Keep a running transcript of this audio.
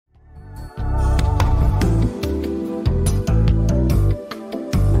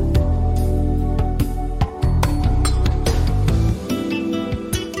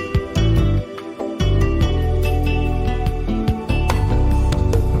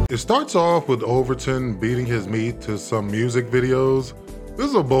It starts off with Overton beating his meat to some music videos. This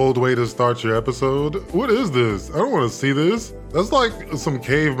is a bold way to start your episode. What is this? I don't want to see this. That's like some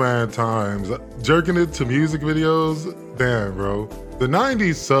caveman times. Jerking it to music videos? Damn, bro. The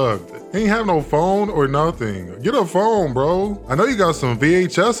 90s sucked. Ain't have no phone or nothing. Get a phone, bro. I know you got some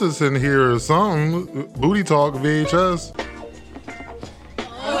VHSs in here or something. Booty Talk VHS.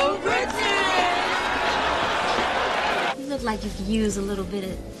 You look like you could use a little bit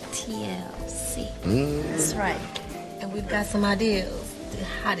of TLC. That's right. And we've got some ideas to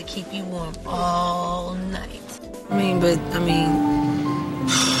how to keep you warm all night. I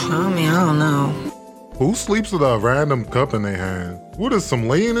don't know. Who sleeps with a random cup in their hand? What is some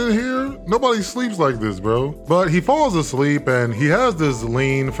lean in here? Nobody sleeps like this, bro. But he falls asleep and he has this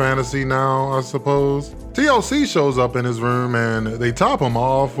lean fantasy now, I suppose. TLC shows up in his room and they top him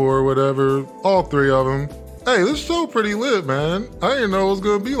off or whatever. All three of them. Hey, this show pretty lit, man. I didn't know it was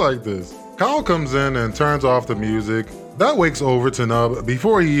gonna be like this. Kyle comes in and turns off the music. That wakes Overton up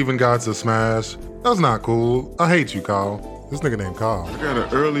before he even got to smash. That's not cool. I hate you, Kyle. This nigga named Kyle. I got an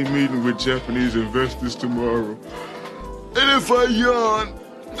early meeting with Japanese investors tomorrow. And if I yawn,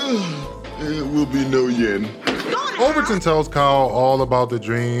 it will be no yen. Overton tells Kyle all about the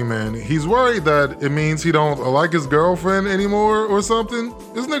dream and he's worried that it means he don't like his girlfriend anymore or something.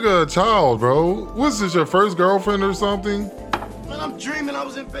 This nigga a child, bro. What's this, your first girlfriend or something? Man, I'm dreaming I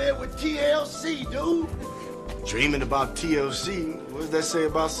was in bed with TLC, dude. Dreaming about TLC, what does that say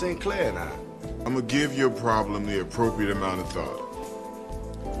about Sinclair and I? I'm gonna give your problem the appropriate amount of thought.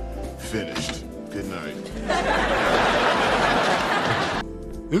 Finished. Good night.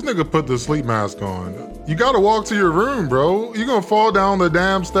 This nigga put the sleep mask on. You gotta walk to your room, bro. You gonna fall down the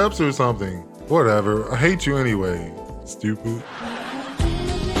damn steps or something. Whatever, I hate you anyway. Stupid.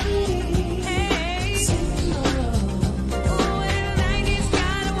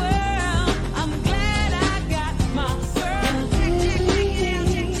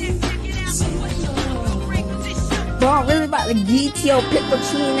 Bro, I'm really about to get your pickle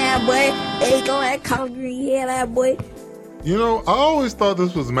between that boy. Egg on that collard green hair, that boy. You know, I always thought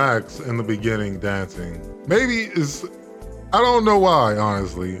this was Max in the beginning dancing. Maybe it's, I don't know why,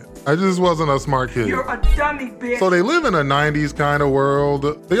 honestly. I just wasn't a smart kid. You're a dummy, bitch. So they live in a 90s kind of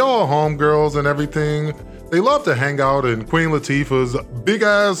world. They all homegirls and everything. They love to hang out in Queen Latifah's big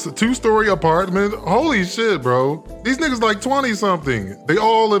ass 2-story apartment. Holy shit, bro. These niggas like 20 something. They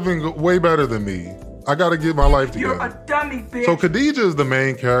all living way better than me. I gotta get my life together. You're a dummy, bitch. So Khadija is the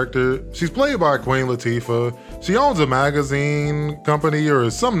main character. She's played by Queen Latifah. She owns a magazine company or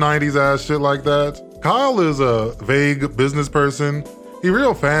some 90s ass shit like that. Kyle is a vague business person. He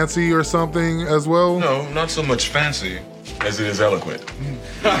real fancy or something as well. No, not so much fancy as it is eloquent.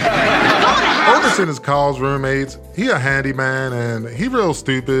 Overton is Kyle's roommate. He a handyman and he real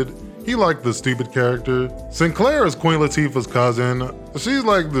stupid. He like the stupid character. Sinclair is Queen Latifah's cousin. She's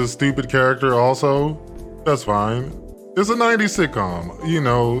like the stupid character also. That's fine. It's a 90s sitcom. You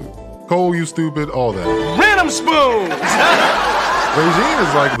know, Cole, you stupid, all that. Random spoons! Regine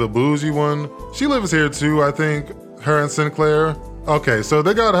is like the bougie one. She lives here too, I think. Her and Sinclair. Okay, so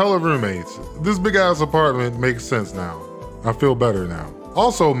they got hella roommates. This big ass apartment makes sense now. I feel better now.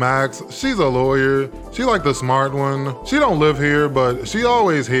 Also Max, she's a lawyer. She like the smart one. She don't live here, but she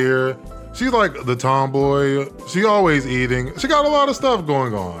always here. She's like the tomboy. She always eating. She got a lot of stuff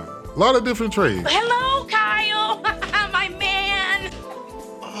going on. A lot of different traits. Hello, Kyle. My man.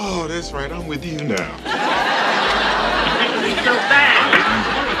 Oh, that's right. I'm with you now. He's so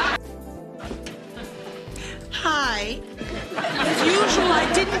bad. Hi. As usual, I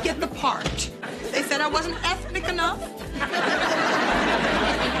didn't get the part. They said I wasn't ethnic enough.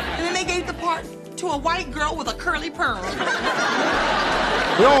 And then they gave the part to a white girl with a curly pearl.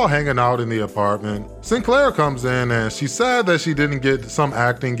 They're all hanging out in the apartment. Sinclair comes in and she's sad that she didn't get some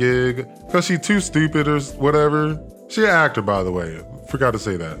acting gig because she's too stupid or whatever. She an actor, by the way. Forgot to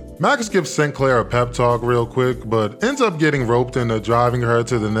say that. Max gives Sinclair a pep talk real quick, but ends up getting roped into driving her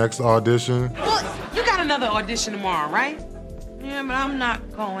to the next audition. Well, you got another audition tomorrow, right? Yeah, but I'm not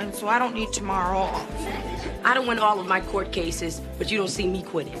going, so I don't need tomorrow off. I don't win all of my court cases, but you don't see me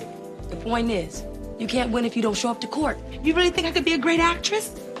quitting. The point is, you can't win if you don't show up to court. You really think I could be a great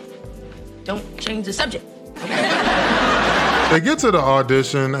actress? Don't change the subject. They get to the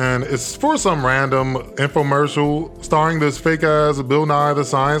audition and it's for some random infomercial starring this fake ass Bill Nye the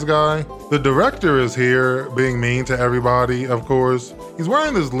Science Guy. The director is here being mean to everybody, of course. He's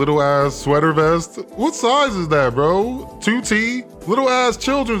wearing this little ass sweater vest. What size is that, bro? 2T? Little ass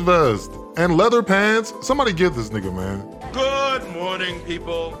children's vest. And leather pants. Somebody get this nigga, man. Good morning,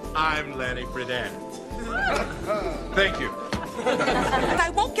 people. I'm Lanny Fredette. Thank you.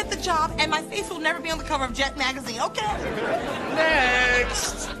 I won't get the job, and my face will never be on the cover of Jet magazine, okay?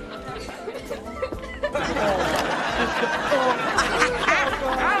 Next.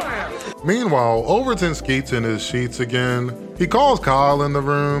 Meanwhile, Overton skeets in his sheets again. He calls Kyle in the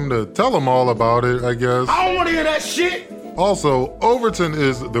room to tell him all about it, I guess. I don't want to hear that shit. Also, Overton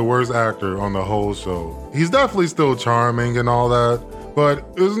is the worst actor on the whole show. He's definitely still charming and all that, but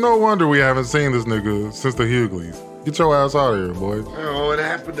it's no wonder we haven't seen this nigga since the Hughleys. Get your ass out of here, boy. Oh, it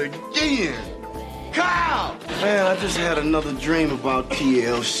happened again. Kyle! Man, I just had another dream about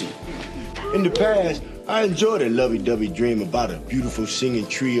TLC. In the past, I enjoyed a lovey-dovey dream about a beautiful singing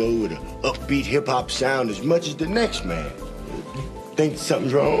trio with an upbeat hip-hop sound as much as the next man. Think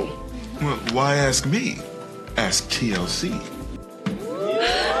something's wrong? Well, why ask me? Ask TLC.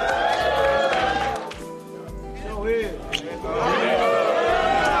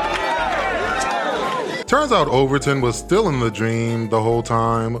 Turns out Overton was still in the dream the whole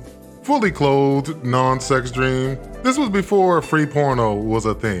time. Fully clothed, non-sex dream. This was before free porno was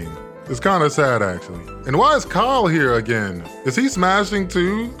a thing. It's kind of sad, actually. And why is Kyle here again? Is he smashing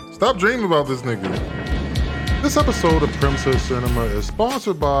too? Stop dreaming about this nigga. This episode of Primm'S Cinema is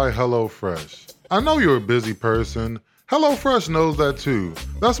sponsored by HelloFresh. I know you're a busy person. HelloFresh knows that too.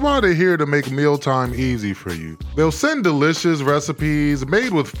 That's why they're here to make mealtime easy for you. They'll send delicious recipes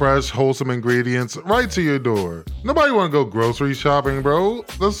made with fresh, wholesome ingredients right to your door. Nobody wanna go grocery shopping, bro.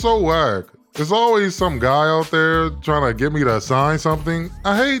 That's so whack. There's always some guy out there trying to get me to sign something.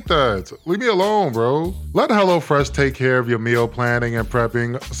 I hate that. Leave me alone, bro. Let HelloFresh take care of your meal planning and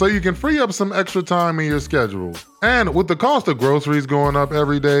prepping so you can free up some extra time in your schedule. And with the cost of groceries going up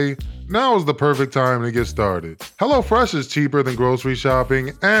every day, now is the perfect time to get started. HelloFresh is cheaper than grocery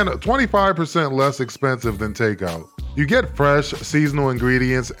shopping and 25% less expensive than takeout. You get fresh, seasonal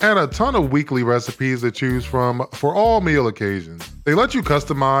ingredients and a ton of weekly recipes to choose from for all meal occasions. They let you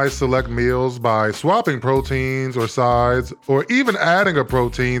customize select meals by swapping proteins or sides, or even adding a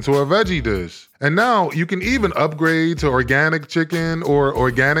protein to a veggie dish. And now you can even upgrade to organic chicken or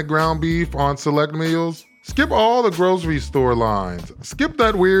organic ground beef on select meals. Skip all the grocery store lines. Skip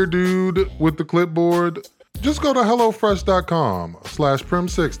that weird dude with the clipboard. Just go to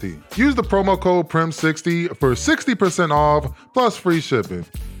HelloFresh.com/Primm60. Use the promo code Primm60 for 60% off plus free shipping.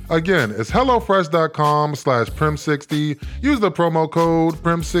 Again, it's HelloFresh.com/Primm60. Use the promo code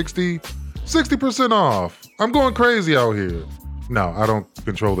Primm60. 60% off. I'm going crazy out here. No, I don't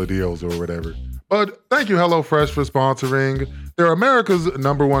control the deals or whatever. But thank you, HelloFresh, for sponsoring. They're America's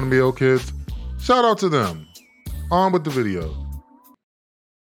 #1 meal kits. Shout out to them. On with the video.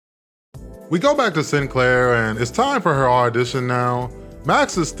 We go back to Sinclair and it's time for her audition now.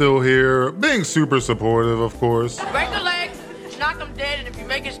 Max is still here, being super supportive, of course. Break the leg, knock them dead, and if you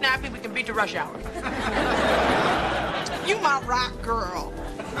make it snappy, we can beat the rush hour. You my rock girl.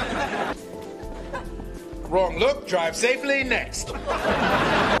 Wrong look, drive safely, next.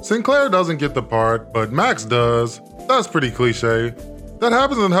 Sinclair doesn't get the part, but Max does. That's pretty cliche. That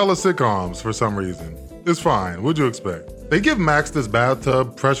happens in hella sitcoms for some reason. It's fine, what'd you expect? They give Max this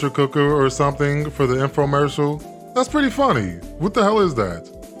bathtub pressure cooker or something for the infomercial. That's pretty funny. What the hell is that?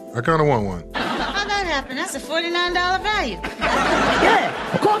 I kinda want one. How'd that happen? That's a $49 value. Yeah,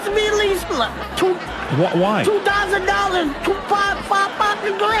 cost me at least Why? $2,000,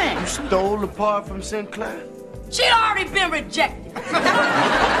 $5 grand. You stole the part from Sinclair? She'd already been rejected. You're gonna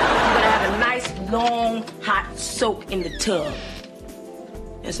have a nice, long, hot soak in the tub.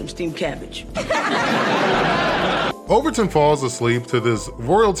 And some steamed cabbage. Overton falls asleep to this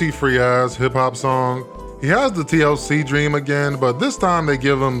royalty-free ass hip-hop song. He has the TLC dream again, but this time they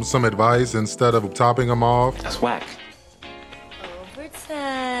give him some advice instead of topping him off. That's whack.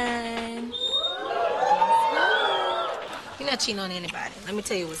 Overton. You're not cheating on anybody. Let me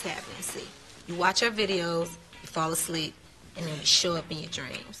tell you what's happening. See, you watch our videos, you fall asleep, and then we show up in your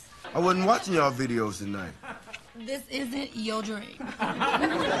dreams. I wasn't watching y'all videos tonight. This isn't your dream.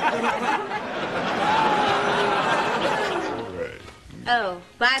 Oh,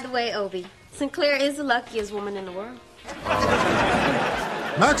 by the way, Obi, Sinclair is the luckiest woman in the world.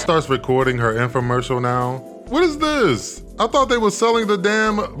 Max starts recording her infomercial now. What is this? I thought they were selling the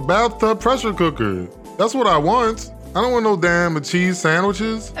damn bathtub pressure cooker. That's what I want. I don't want no damn cheese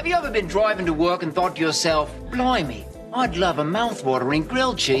sandwiches. Have you ever been driving to work and thought to yourself, blimey, I'd love a mouth-watering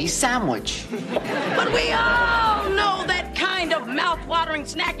grilled cheese sandwich? But we all know that kind of mouth-watering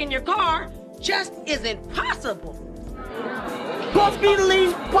snack in your car just isn't possible. Cost me at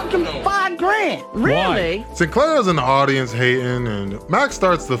least fucking $5 grand. Really? Sinclair's in the audience hating, and Max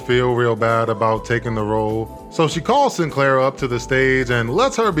starts to feel real bad about taking the role. So she calls Sinclair up to the stage and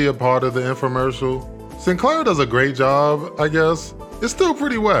lets her be a part of the infomercial. Sinclair does a great job, I guess. It's still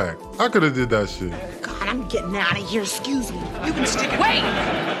pretty whack. I could have did that shit. God, I'm getting out of here. Excuse me. You can stick it. Wait!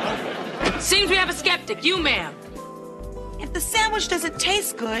 Seems we have a skeptic. You, ma'am. If the sandwich doesn't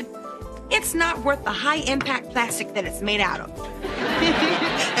taste good, it's not worth the high-impact plastic that it's made out of.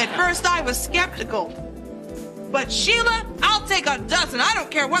 At first, I was skeptical. But Sheila, I'll take a dozen. I don't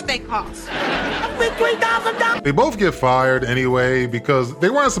care what they cost. $3,000. They both get fired anyway because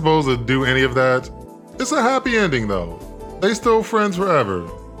they weren't supposed to do any of that. It's a happy ending, though. They still friends forever.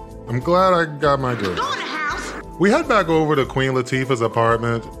 I'm glad I got my girl. Go to the house. We head back over to Queen Latifah's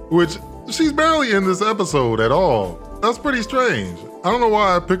apartment, which she's barely in this episode at all. That's pretty strange. I don't know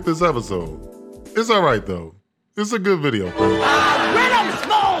why I picked this episode. It's all right, though. It's a good video.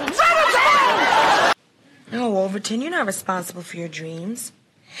 No, Overton, you're not responsible for your dreams.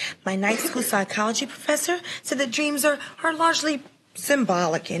 My night school psychology professor said that dreams are largely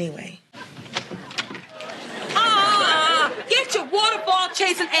symbolic anyway. Get your waterfall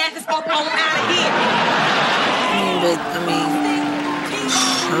chasing asses up on out of here.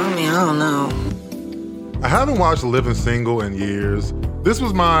 I don't know. I haven't watched Living Single in years. This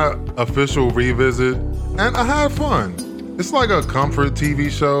was my official revisit, and I had fun. It's like a comfort TV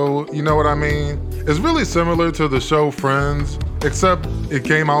show, you know what I mean? It's really similar to the show Friends, except it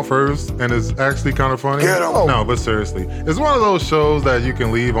came out first and it's actually kind of funny. No, but seriously, it's one of those shows that you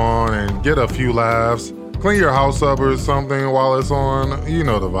can leave on and get a few laughs, clean your house up or something while it's on, you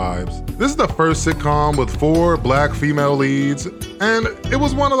know the vibes. This is the first sitcom with 4 black female leads, and it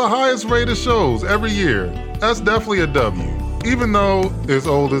was one of the highest rated shows every year. That's definitely a W. Even though it's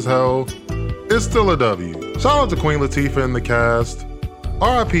old as hell, it's still a W. Shout out to Queen Latifah and the cast.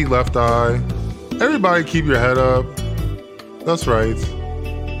 R.I.P. Left Eye. Everybody keep your head up. That's right.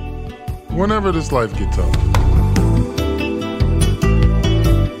 Whenever this life gets tough.